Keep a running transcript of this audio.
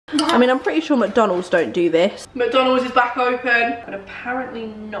I mean, I'm pretty sure McDonald's don't do this. McDonald's is back open, and apparently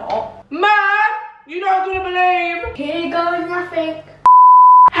not. Mom, you're not gonna believe. Here goes nothing.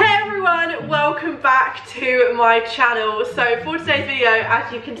 Hey everyone, welcome back to my channel. So for today's video,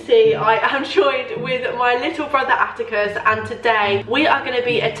 as you can see, I am joined with my little brother Atticus, and today we are going to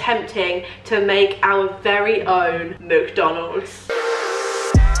be attempting to make our very own McDonald's.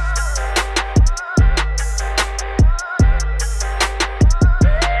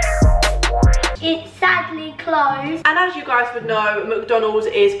 It's sadly closed. And as you guys would know, McDonald's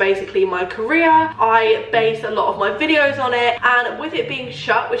is basically my career. I base a lot of my videos on it, and with it being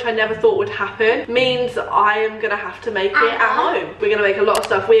shut, which I never thought would happen, means I am gonna have to make it at home. We're gonna make a lot of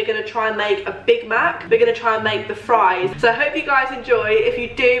stuff. We're gonna try and make a Big Mac. We're gonna try and make the fries. So I hope you guys enjoy. If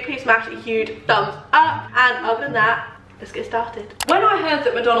you do, please smash a huge thumbs up. And other than that, let's get started. When I heard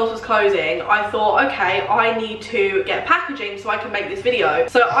that McDonald's was closing, I thought, okay, I need to get packaging so I can make this video.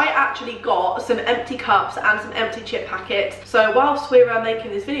 So I actually got some empty cups and some empty chip packets. So whilst we're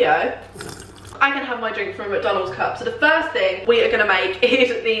making this video, I can have my drink from a McDonald's cup. So the first thing we are gonna make is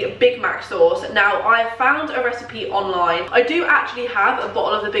the Big Mac sauce. Now, I found a recipe online. I do actually have a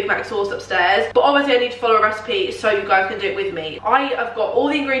bottle of the Big Mac sauce upstairs, but obviously I need to follow a recipe so you guys can do it with me. I have got all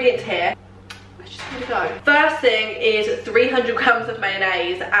the ingredients here. Here we go. First thing is 300 grams of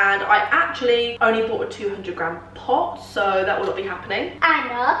mayonnaise, and I actually only bought a 200 gram pot, so that will not be happening.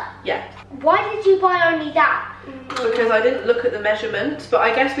 Anna? Yeah. Why did you buy only that? Because I didn't look at the measurements, but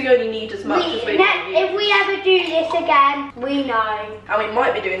I guess we only need as much as we need. If we ever do this again, we know. And we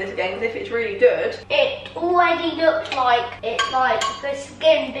might be doing this again, because if it's really good. It already looks like it's like the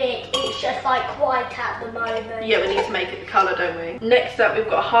skin bit, it's just like white at the moment. Yeah, we need to make it the colour, don't we? Next up, we've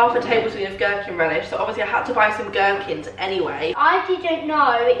got half a tablespoon of Gherkin Relish, so obviously I had to buy some gherkins anyway. I didn't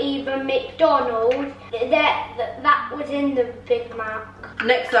know even McDonald's that was in the Big Mac.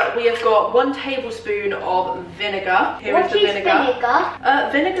 Next up, we have got 1 tablespoon of vinegar. Here is the vinegar.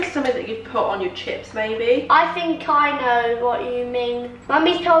 Vinegar's something that you put on your chips, maybe. I think I know what you mean.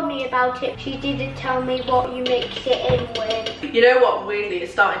 Mummy told me about it. She didn't tell me what you mix it in with. You know what? Weirdly,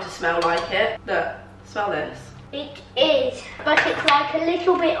 it's starting to smell like it. Look, smell this. It is, but it's like a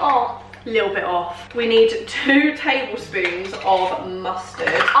little bit off. Little bit off. We need 2 tablespoons of mustard.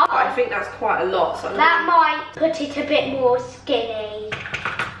 Oh. But I think that's quite a lot. So that might put it a bit more skinny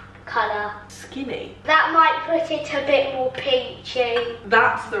colour. Skinny? That might put it a bit more peachy.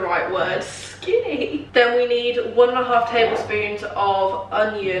 That's the right word, skinny. Then we need 1.5 tablespoons of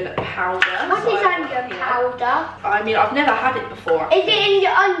onion powder. What is onion powder? I mean, I've never had it before. Is it in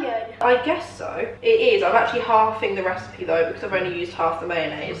your onion? I guess so. It is. I'm actually halving the recipe though, because I've only used half the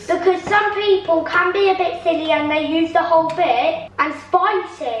mayonnaise. Because some people can be a bit silly and they use the whole bit, and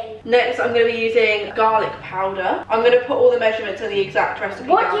spicy. Next, I'm going to be using garlic powder. I'm going to put all the measurements and the exact recipe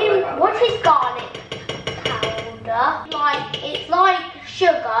down below, by the what way. is garlic powder? It's like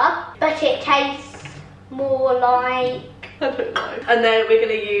sugar, but it tastes more like... I don't know. And then we're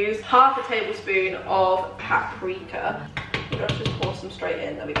going to use half a tablespoon of paprika. Let's just pour some straight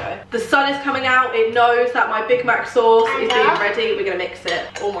in. There we go. The sun is coming out. It knows that my Big Mac sauce is being ready. We're going to mix it.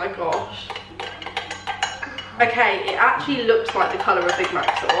 Oh my gosh. Okay, it actually looks like the colour of Big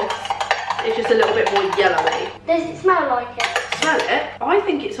Mac sauce. It's just a little bit more yellowy. Does it smell like it? Smell it? I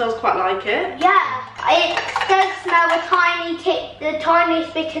think it smells quite like it. Yeah, it does smell the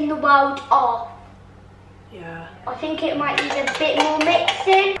tiniest bit in the world off. Yeah. I think it might need a bit more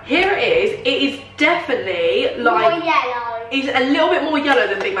mixing. Here it is. It is definitely like... more yellow. It's a little bit more yellow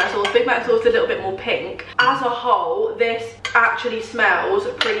than Big Mac sauce. Big Mac sauce is a little bit more pink. As a whole, this actually smells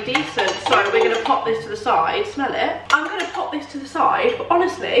pretty decent. So we're going to pop this to the side. Smell it. I'm going to pop this to the side. But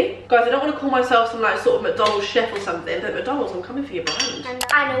honestly, guys, I don't want to call myself some like sort of McDonald's chef or something. But McDonald's, I'm coming for your brand. And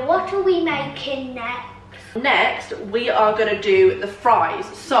Anna, what are we making next? Next, we are going to do the fries.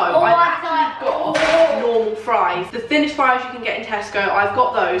 So, I've actually got normal fries. The thinnest fries you can get in Tesco, I've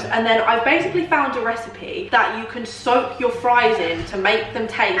got those. And then I've basically found a recipe that you can soak your fries in to make them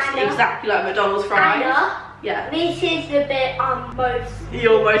taste exactly like McDonald's fries. Anna, yeah. This is the bit I'm most...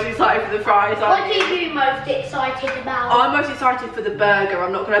 You're most excited for the fries, aren't you? What are you most excited about? I'm most excited for the burger,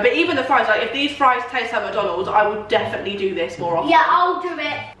 I'm not going to. But even the fries, like if these fries taste like McDonald's, I would definitely do this more often. Yeah, I'll do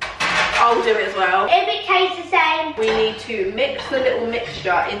it. I'll do it as well. If it tastes the same. We need to mix the little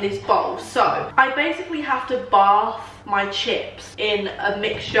mixture in this bowl. So I basically have to bath my chips in a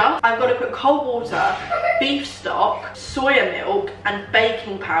mixture. I've got to put cold water, beef stock, soya milk and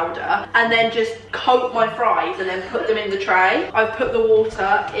baking powder, and then just coat my fries and then put them in the tray. I've put the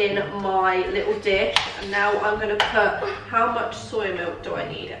water in my little dish, and now I'm going to put, how much soya milk do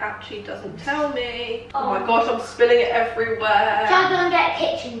I need? It actually doesn't tell me. Oh my gosh, I'm spilling it everywhere. So I'm going to get a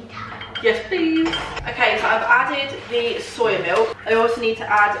kitchen towel. Yes, please. Okay, so I've added the soya milk. I also need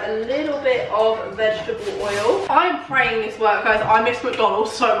to add a little bit of vegetable oil. I'm praying this works, guys. I miss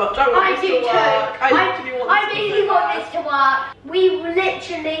McDonald's so much. I want this to work. I really want this to work. We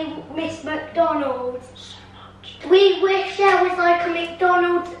literally miss McDonald's so much. We wish there was like a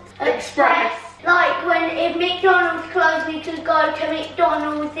McDonald's Express. Like when if McDonald's closed, we could go to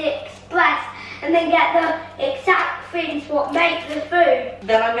McDonald's Express and then get the exact things what make the food.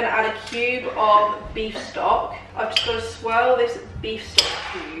 Then I'm going to add a cube of beef stock. I've just got to swirl this beef stock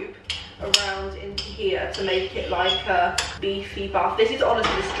cube around into here to make it like a beefy bath. This is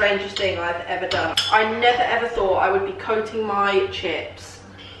honestly the strangest thing I've ever done. I never ever thought I would be coating my chips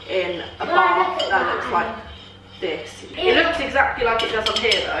in a bath that looks like this. It looks exactly like it does on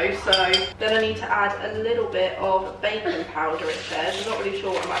here though, so then I need to add a little bit of baking powder, it says. I'm not really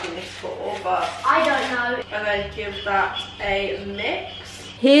sure what I'm adding this for, but I don't know. I'm going to give that a mix.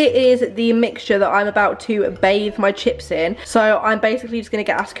 Here is the mixture that I'm about to bathe my chips in. So I'm basically just going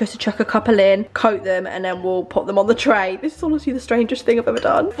to get Asuka to chuck a couple in, coat them, and then we'll put them on the tray. This is honestly the strangest thing I've ever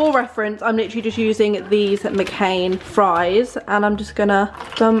done. For reference, I'm literally just using these McCain fries, and I'm just going to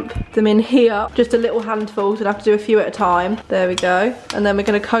dump them in here. Just a little handful, so I have to do a few at a time. There we go. And then we're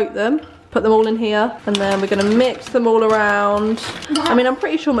going to coat them. Put them all in here, and then we're going to mix them all around. I mean, I'm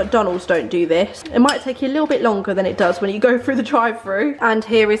pretty sure McDonald's don't do this. It might take you a little bit longer than it does when you go through the drive-thru. And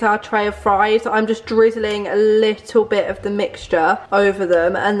here is our tray of fries. I'm just drizzling a little bit of the mixture over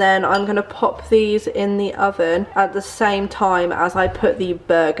them, and then I'm going to pop these in the oven at the same time as I put the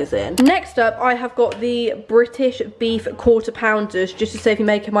burgers in. Next up, I have got the British beef quarter pounders, just to save me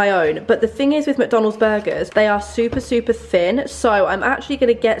making my own. But the thing is with McDonald's burgers, they are super, super thin. So I'm actually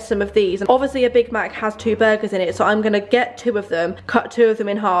going to get some of these. And obviously a Big Mac has 2 burgers in it, so I'm going to get 2 of them, cut 2 of them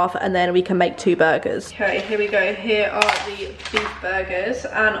in half, and then we can make 2 burgers. Okay, here we go. Here are the beef burgers,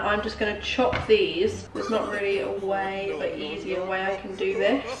 and I'm just going to chop these. There's not really a way, but easier way I can do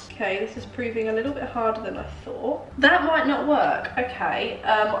this. Okay, this is proving a little bit harder than I thought. That might not work. Okay,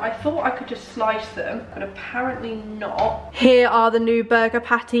 I thought I could just slice them, but apparently not. Here are the new burger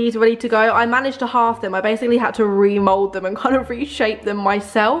patties ready to go. I managed to halve them. I basically had to remold them and kind of reshape them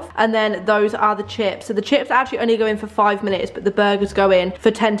myself, and then those are the chips. So the chips actually only go in for 5 minutes, but the burgers go in for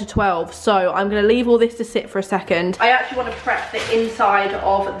 10 to 12. So I'm going to leave all this to sit for a second. I actually want to prep the inside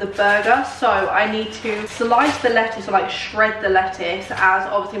of the burger, so I need to slice the lettuce, or like shred the lettuce, as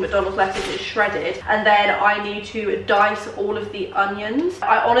obviously McDonald's lettuce is shredded, and then I need to dice all of the onions.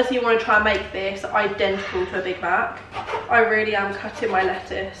 I honestly want to try and make this identical to a Big Mac. I really am cutting my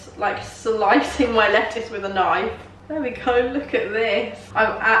lettuce, like slicing my lettuce with a knife. There we go, look at this.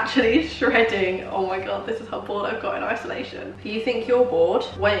 I'm actually shredding. Oh my god, this is how bored I've got in isolation. If you think you're bored,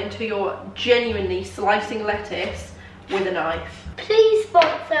 wait until you're genuinely slicing lettuce with a knife. Please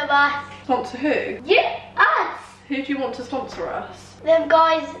sponsor us. Sponsor who? Yeah, us. Who do you want to sponsor us? Them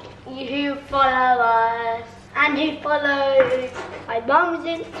guys who follow us and who follow my mum's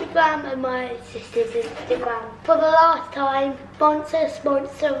Instagram and my sister's Instagram. For the last time, sponsor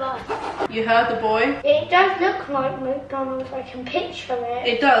us. You heard the boy? It does look like McDonald's, I can picture it.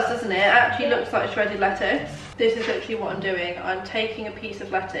 It does, doesn't it? It actually looks like shredded lettuce. This is literally what I'm doing. I'm taking a piece of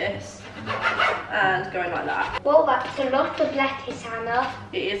lettuce and going like that. Well, that's a lot of lettuce, Anna.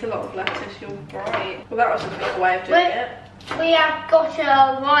 It is a lot of lettuce, you're right. Well, that was a quick way of doing it. We have got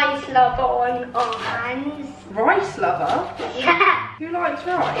a rice lover on our hands. Rice lover? Yeah. Who likes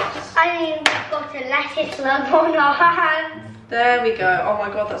rice? I mean, we've got a lettuce lover on our hands. There we go. Oh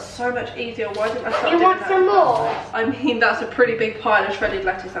my god, that's so much easier. Why didn't I start doing that? You want some more? I mean, that's a pretty big pile of shredded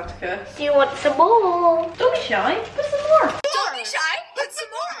lettuce, Atticus. Do you want some more? Don't be shy. Put some more. Don't be shy. Put some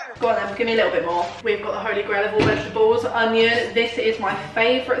more. Go on then, give me a little bit more. We've got the holy grail of all vegetables. Onion. This is my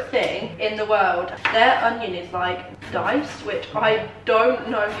favourite thing in the world. Their onion is like diced, which I don't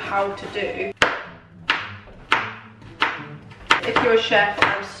know how to do. If you're a chef,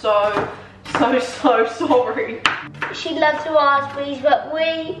 I'm so sorry. She loves raspberries, but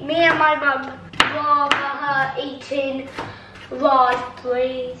me and my mum rather her eating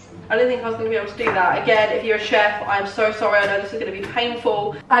raspberries. I didn't think I was going to be able to do that. Again, if you're a chef, I'm so sorry. I know this is going to be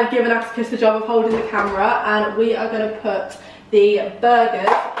painful. I've given Atticus the job of holding the camera, and we are going to put the burgers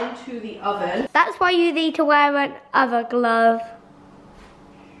into the oven. That's why you need to wear an other glove.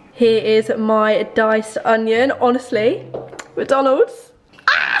 Here is my diced onion. Honestly, McDonald's.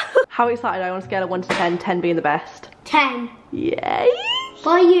 Ah! How excited are you on a scale of 1 to 10, 10 being the best? 10. Yay!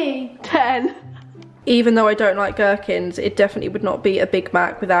 Why you? 10. Even though I don't like gherkins, it definitely would not be a Big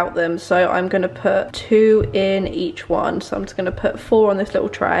Mac without them. So I'm going to put 2 in each one. So I'm just going to put 4 on this little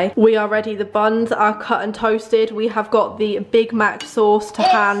tray. We are ready. The buns are cut and toasted. We have got the Big Mac sauce to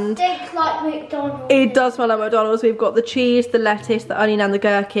hand. It stinks like McDonald's. It does smell like McDonald's. We've got the cheese, the lettuce, the onion and the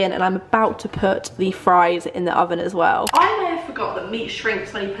gherkin. And I'm about to put the fries in the oven as well. I may have forgot that meat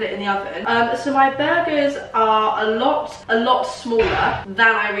shrinks when you put it in the oven. So my burgers are a lot smaller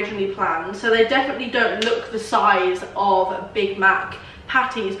than I originally planned. So they definitely don't look the size of Big Mac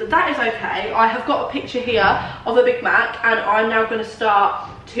patties, but that is okay. I have got a picture here of a Big Mac and I'm now going to start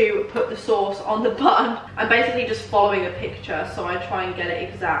to put the sauce on the bun. I'm basically just following a picture, so I try and get it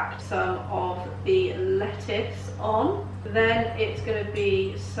exact. Some of the lettuce on, then it's going to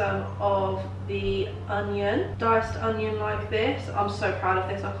be some of the onion, diced onion like this. I'm so proud of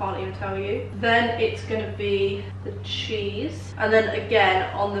this, I can't even tell you. Then it's going to be the cheese, and then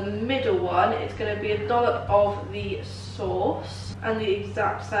again on the middle one it's going to be a dollop of the sauce, and the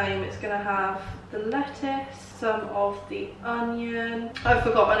exact same, it's going to have the lettuce, some of the onion. I've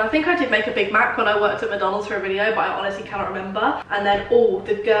forgotten, I think I did make a Big Mac when I worked at McDonald's for a video, but I honestly cannot remember. And then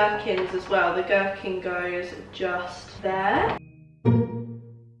the gherkins as well. The gherkin goes just there.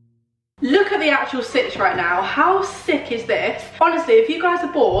 Look at the actual sitch right now. How sick is this? Honestly, if you guys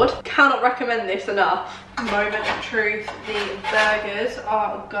are bored, cannot recommend this enough. Moment of truth, the burgers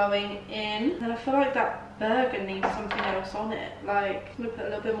are going in. And I feel like that burger needs something else on it. Like, I'm gonna put a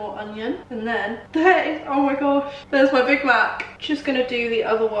little bit more onion. And then, there is, oh my gosh, there's my Big Mac. Just gonna do the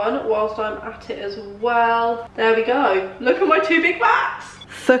other one whilst I'm at it as well. There we go. Look at my 2 Big Macs.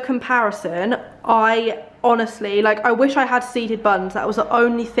 For comparison, I honestly, like, I wish I had seeded buns. That was the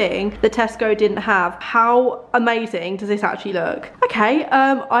only thing the Tesco didn't have. How amazing does this actually look? Okay,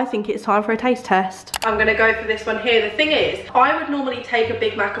 I think it's time for a taste test. I'm gonna go for this one here. The thing is, I would normally take a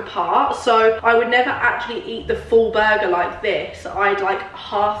Big Mac apart, so I would never actually eat the full burger like this. I'd like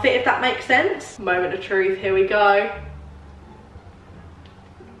half it, if that makes sense. Moment of truth, here we go.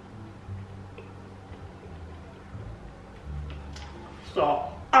 Stop.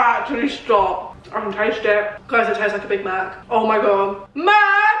 Actually stop. I can taste it. Guys, it tastes like a Big Mac. Oh my god. Mom!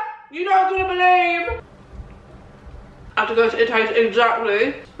 You're not gonna believe! After guys, it tastes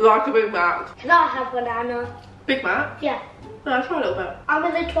exactly like a Big Mac. Can I have banana? Big Mac? Yeah. No, try a little bit. I'm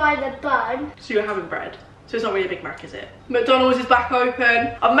gonna try the bun. So you're having bread. So it's not really a Big Mac, is it? McDonald's is back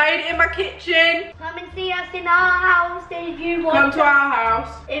open. I've made it in my kitchen. Come and see us in our house if you want. Come to our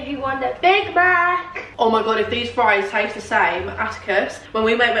house. If you want a Big Mac. Oh my god, if these fries taste the same, Atticus, when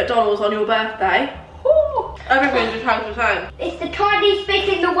we make McDonald's on your birthday, whoo, everything just tastes the same. It's the tiniest bit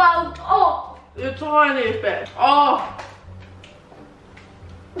in the world. Oh. The tiniest bit. Oh.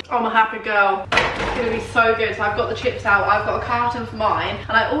 I'm a happy girl. It's gonna be so good. So I've got the chips out, I've got a carton for mine,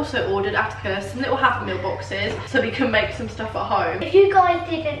 and I also ordered Atticus some little Happy Meal boxes so we can make some stuff at home. If you guys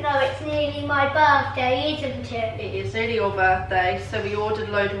didn't know, it's nearly my birthday, isn't it? It is nearly your birthday, so we ordered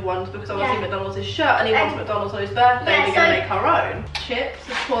a load of ones because obviously McDonald's is shut and he wants McDonald's on his birthday. Yeah, we're gonna make our own. Chips,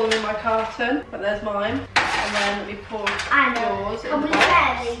 let's pour them in my carton, but there's mine. And then we pour yours in. Can we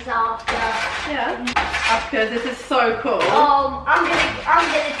share these after? Yeah. Atticus, this is so cool. I'm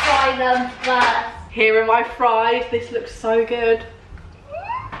gonna try them first. Here are my fries. This looks so good.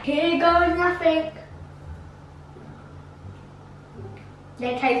 Here goes nothing.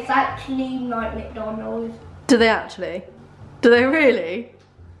 They taste actually like McDonald's. Do they actually? Do they really?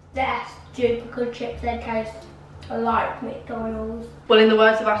 They're stupid chips. They taste like McDonald's. Well, in the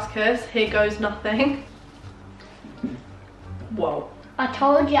words of Atticus, here goes nothing. Whoa. I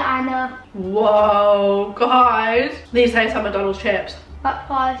told you, Anna. Whoa, guys. These taste like McDonald's chips. That's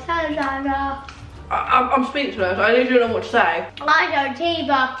why I said, Anna. I'm speechless. I literally don't know what to say. I don't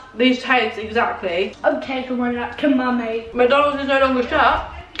either. These taste exactly. I'm taking one up to Mummy. McDonald's is no longer shut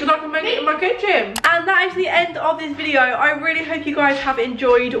because I can make it in my kitchen. And that is the end of this video. I really hope you guys have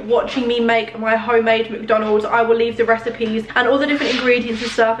enjoyed watching me make my homemade McDonald's. I will leave the recipes and all the different ingredients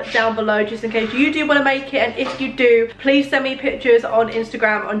and stuff down below just in case you do want to make it. And if you do, please send me pictures on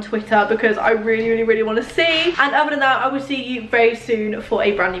Instagram, on Twitter, because I really want to see. And other than that, I will see you very soon for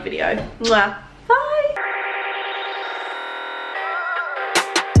a brand new video. Mwah.